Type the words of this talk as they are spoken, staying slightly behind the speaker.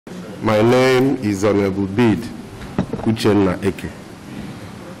My name is Honorable Bid Uchenna Eke.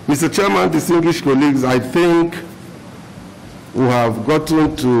 Mr. Chairman, distinguished colleagues, I think we have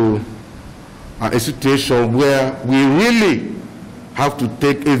gotten to a situation where we really have to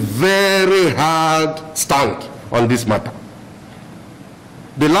take a very hard stand on this matter.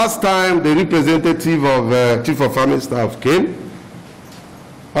 The last time the representative of Chief of Army Staff came,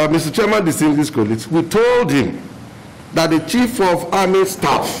 Mr. Chairman, distinguished colleagues, we told him that the Chief of Army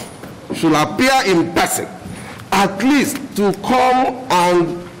Staff should appear in person, at least to come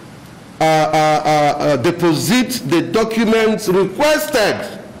and deposit the documents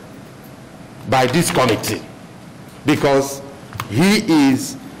requested by this committee, because he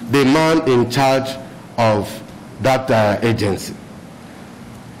is the man in charge of that agency.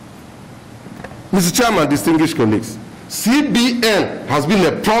 Mr. Chairman, distinguished colleagues, CBN has been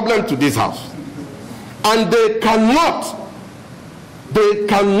a problem to this House, and they cannot,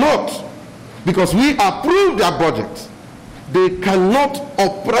 because we approved their budget, they cannot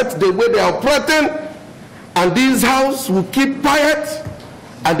operate the way they are operating, and this House will keep quiet,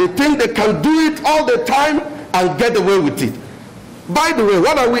 and they think they can do it all the time and get away with it. By the way,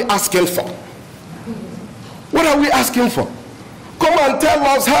 what are we asking for? What are we asking for? Come and tell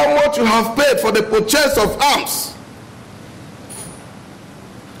us how much you have paid for the purchase of arms.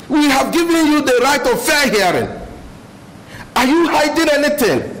 We have given you the right of fair hearing. Are you hiding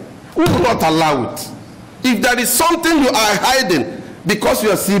anything? We will not allow it. If there is something you are hiding because you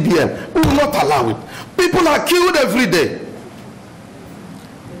are CBN, we will not allow it. People are killed every day.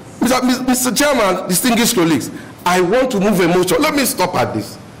 Mr. Chairman, distinguished colleagues, I want to move a motion. Let me stop at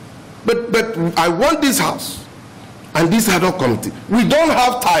this. But I want this House and this ad hoc committee. We don't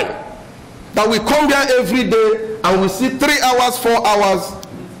have time that we come here every day and we sit 3 hours, 4 hours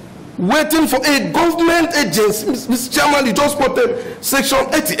waiting for a government agency. Mr. Chairman, you just quoted Section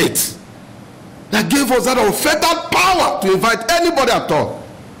 88 that gave us that unfettered power to invite anybody at all.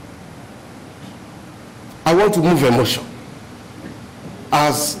 I want to move a motion.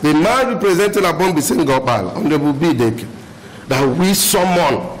 As the man representing Abombi Singopal, Honorable Bideke, that we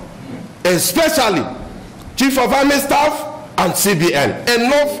summon, especially Chief of Army Staff and CBN.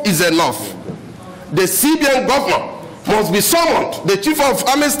 Enough is enough. The CBN governor must be summoned. The Chief of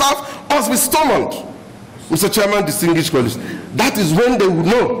Army Staff must be summoned. Mr. Chairman, distinguished colleagues, that is when they will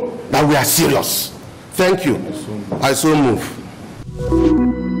know that we are serious. Thank you. I so move.